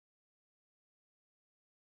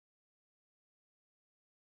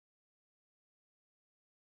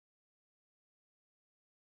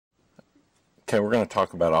Okay, we're going to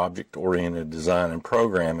talk about object-oriented design and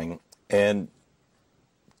programming, and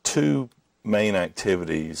two main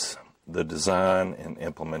activities, the design and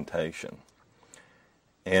implementation.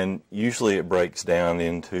 And usually it breaks down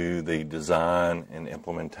into the design and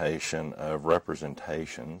implementation of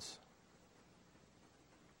representations.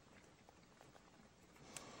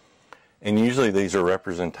 And usually these are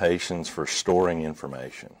representations for storing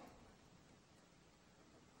information.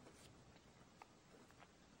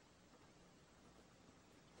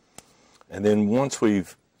 And then once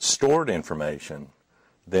we've stored information,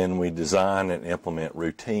 then we design and implement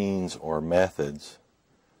routines or methods.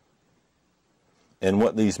 And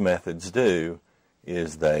what these methods do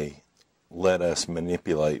is they let us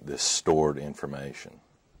manipulate this stored information.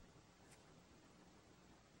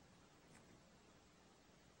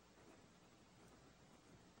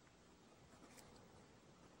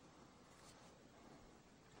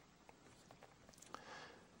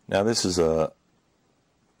 Now this is a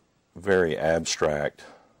very abstract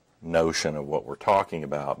notion of what we're talking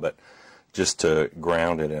about, but just to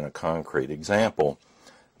ground it in a concrete example,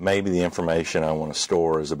 maybe the information I want to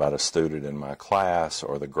store is about a student in my class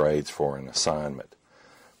or the grades for an assignment.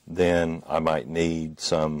 Then I might need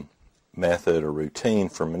some method or routine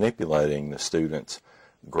for manipulating the student's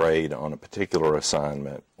grade on a particular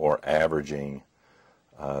assignment or averaging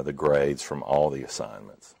the grades from all the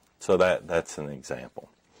assignments. So that's an example.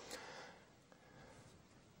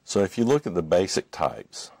 So if you look at the basic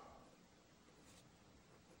types,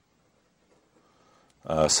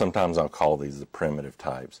 sometimes I'll call these the primitive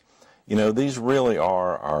types. You know, these really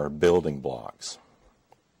are our building blocks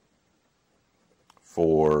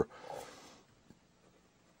for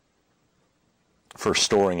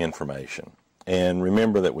storing information. And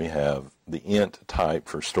remember that we have the int type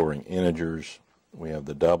for storing integers. We have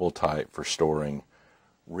the double type for storing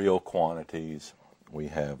real quantities. We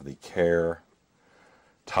have the char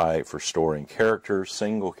type for storing characters,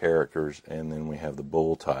 single characters, and then we have the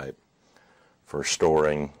bool type for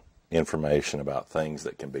storing information about things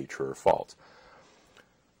that can be true or false.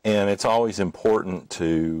 And it's always important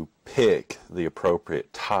to pick the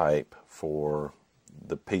appropriate type for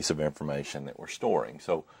the piece of information that we're storing.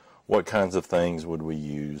 So what kinds of things would we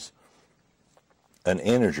use an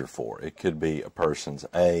integer for? It could be a person's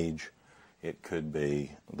age. It could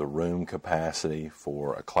be the room capacity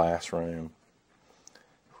for a classroom.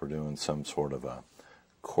 We're doing some sort of a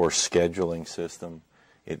course scheduling system.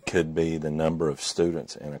 It could be the number of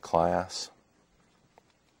students in a class.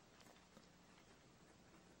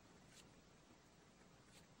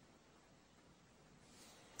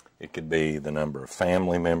 It could be the number of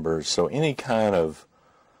family members. So any kind of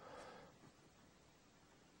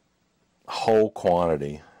whole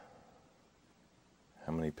quantity,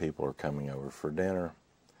 how many people are coming over for dinner,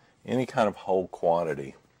 any kind of whole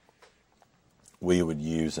quantity we would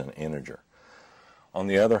use an integer. On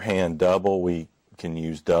the other hand, double, we can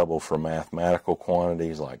use double for mathematical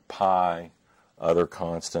quantities like pi, other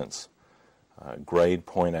constants, grade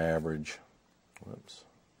point average,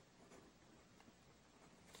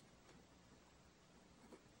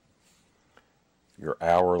 your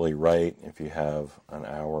hourly rate if you have an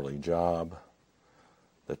hourly job,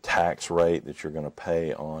 the tax rate that you're going to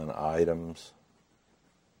pay on items,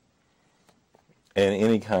 and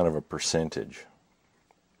any kind of a percentage.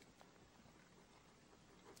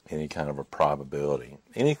 Any kind of a probability,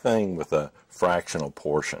 anything with a fractional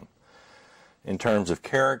portion. In terms of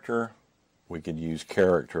character, we could use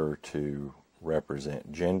character to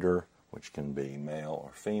represent gender, which can be male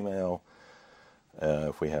or female.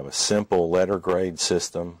 If we have a simple letter grade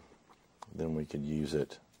system, then we could use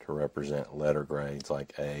it to represent letter grades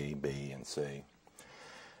like A, B, and C.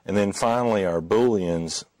 And then finally, our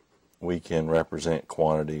Booleans, we can represent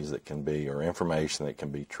quantities that can be, or information that can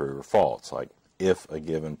be true or false, like if a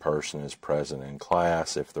given person is present in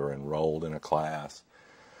class, if they're enrolled in a class,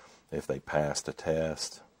 if they passed a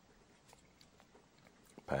test,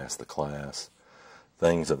 passed the class,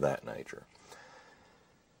 things of that nature.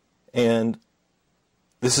 And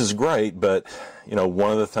this is great, but you know,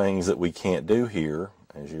 one of the things that we can't do here,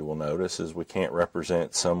 as you will notice, is we can't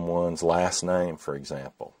represent someone's last name, for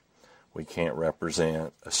example. We can't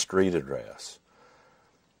represent a street address.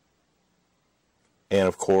 And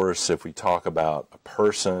of course, if we talk about a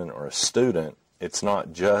person or a student, it's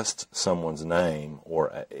not just someone's name,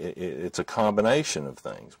 or it's a combination of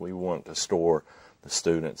things. We want to store the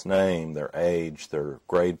student's name, their age, their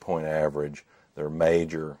grade point average, their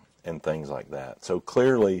major, and things like that. So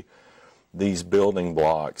clearly, these building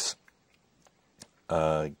blocks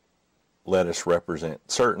let us represent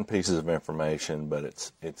certain pieces of information, but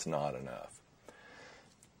it's not enough.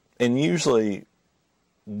 And usually,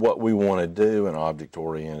 what we want to do in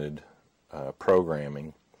object-oriented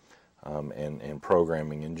programming and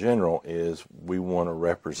programming in general is we want to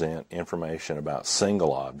represent information about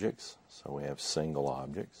single objects. So we have single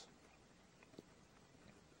objects.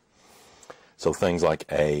 So things like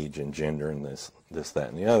age and gender and this, that,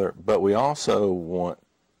 and the other. But we also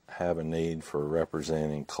have a need for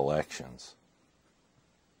representing collections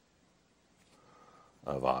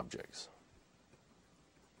of objects.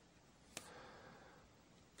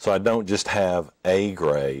 So I don't just have a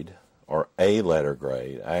grade or a letter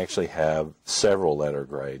grade. I actually have several letter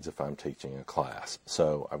grades if I'm teaching a class.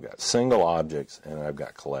 So I've got single objects and I've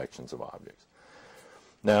got collections of objects.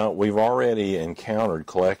 Now, we've already encountered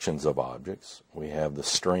collections of objects. We have the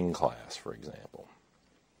string class, for example.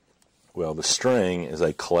 Well, the string is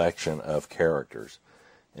a collection of characters.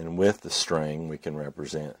 And with the string, we can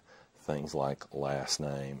represent things like last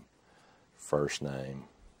name, first name,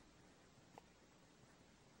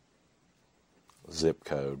 zip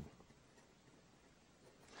code.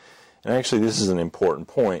 And actually, this is an important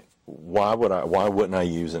point. Why wouldn't I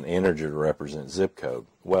use an integer to represent zip code?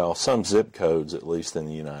 Well, some zip codes, at least in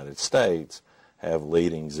the United States, have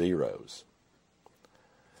leading zeros.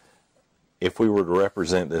 If we were to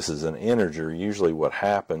represent this as an integer, usually what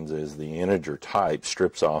happens is the integer type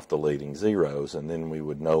strips off the leading zeros, and then we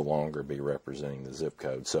would no longer be representing the zip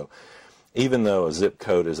code. So even though a zip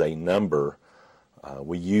code is a number,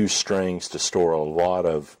 we use strings to store a lot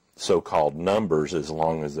of so-called numbers as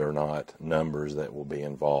long as they're not numbers that will be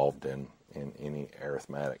involved in any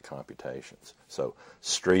arithmetic computations. So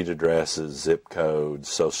street addresses, zip codes,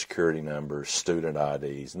 social security numbers, student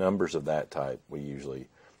IDs, numbers of that type we usually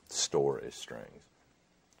store as strings.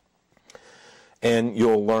 And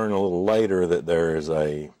you'll learn a little later that there is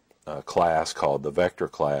a class called the vector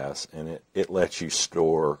class, and it lets you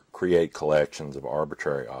create collections of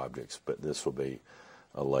arbitrary objects, but this will be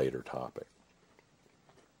a later topic.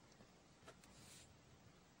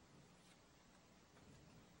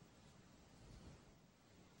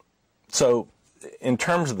 So in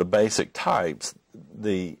terms of the basic types,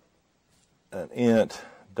 an int,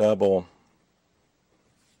 double,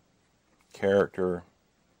 character,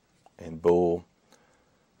 and bool,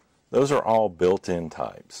 those are all built-in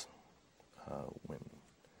types.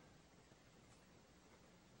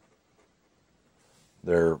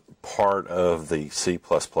 They're part of the C++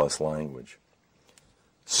 language.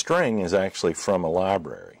 String is actually from a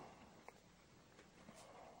library.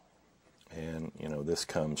 And, this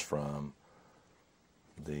comes from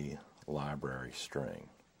the library string.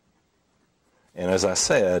 And as I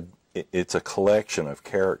said, it's a collection of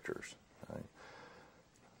characters. Right?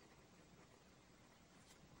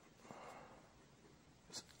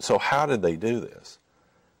 So how did they do this?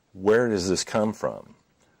 Where does this come from?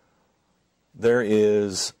 There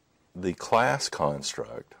is the class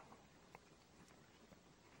construct.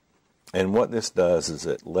 And what this does is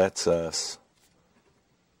it lets us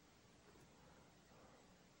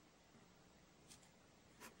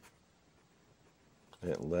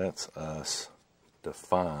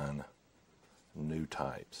define new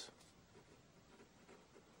types.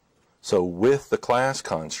 So with the class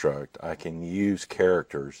construct, I can use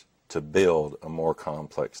characters to build a more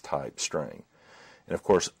complex type string. And of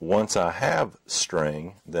course, once I have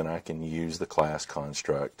string, then I can use the class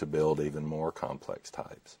construct to build even more complex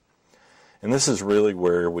types. And this is really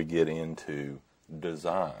where we get into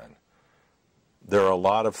design. There are a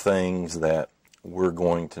lot of things that we're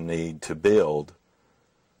going to need to build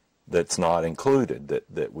that's not included,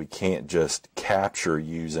 that we can't just capture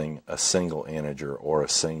using a single integer or a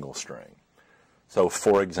single string. So,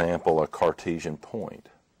 for example, a Cartesian point.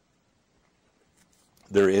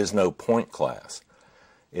 There is no point class.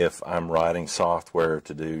 If I'm writing software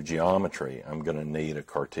to do geometry, I'm going to need a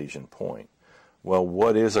Cartesian point. Well,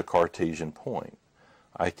 what is a Cartesian point?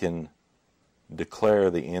 I can declare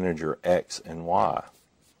the integer x and y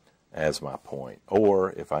as my point.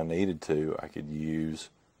 Or, if I needed to, I could use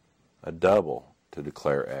a double to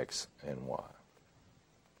declare x and y.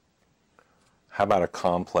 How about a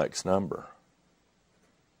complex number?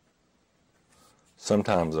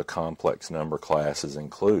 Sometimes a complex number class is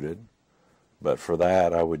included, but for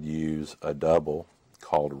that I would use a double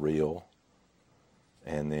called real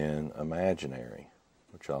and then imaginary,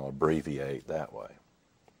 which I'll abbreviate that way.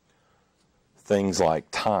 Things like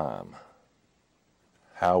time.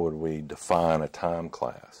 How would we define a time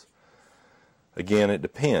class? Again, it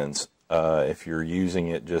depends. If you're using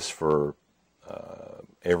it just for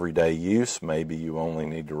everyday use, maybe you only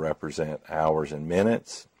need to represent hours and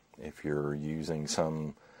minutes. If you're using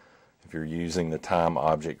the time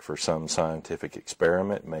object for some scientific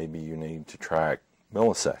experiment, maybe you need to track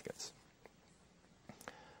milliseconds.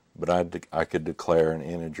 but I could declare an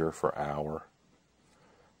integer for hour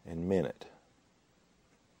and minute.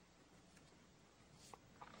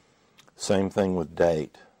 Same thing with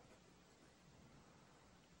date.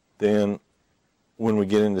 Then when we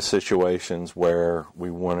get into situations where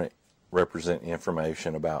we want to represent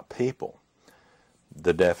information about people,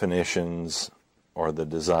 the definitions or the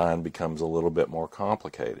design becomes a little bit more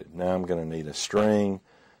complicated. Now I'm going to need a string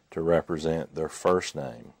to represent their first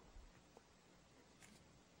name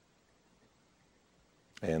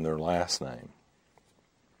and their last name.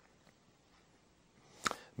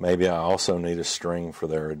 Maybe I also need a string for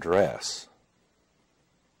their address.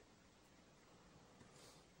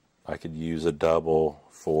 I could use a double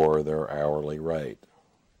for their hourly rate.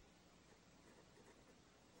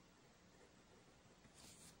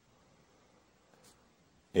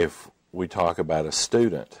 If we talk about a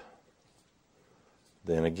student,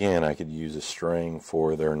 then again I could use a string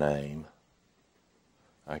for their name.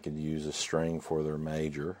 I could use a string for their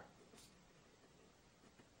major.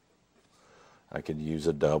 I could use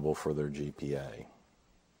a double for their GPA.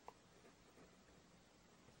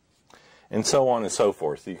 And so on and so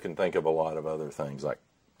forth. You can think of a lot of other things like,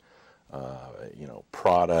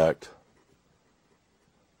 product,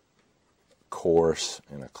 course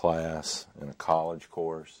in a class, in a college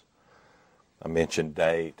course. I mentioned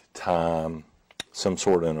date, time, some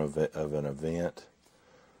sort of an event.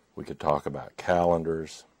 We could talk about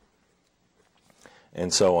calendars,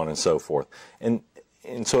 and so on and so forth. And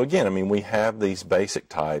so again, I mean, we have these basic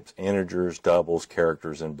types: integers, doubles,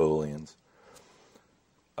 characters, and booleans.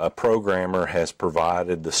 A programmer has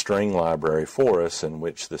provided the string library for us, in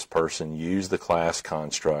which this person used the class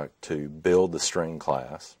construct to build the string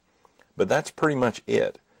class. But that's pretty much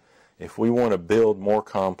it. If we want to build more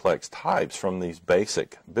complex types from these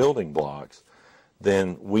basic building blocks,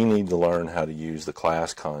 then we need to learn how to use the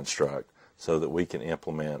class construct so that we can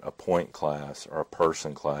implement a point class or a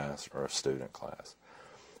person class or a student class.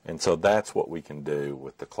 And so that's what we can do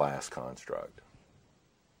with the class construct.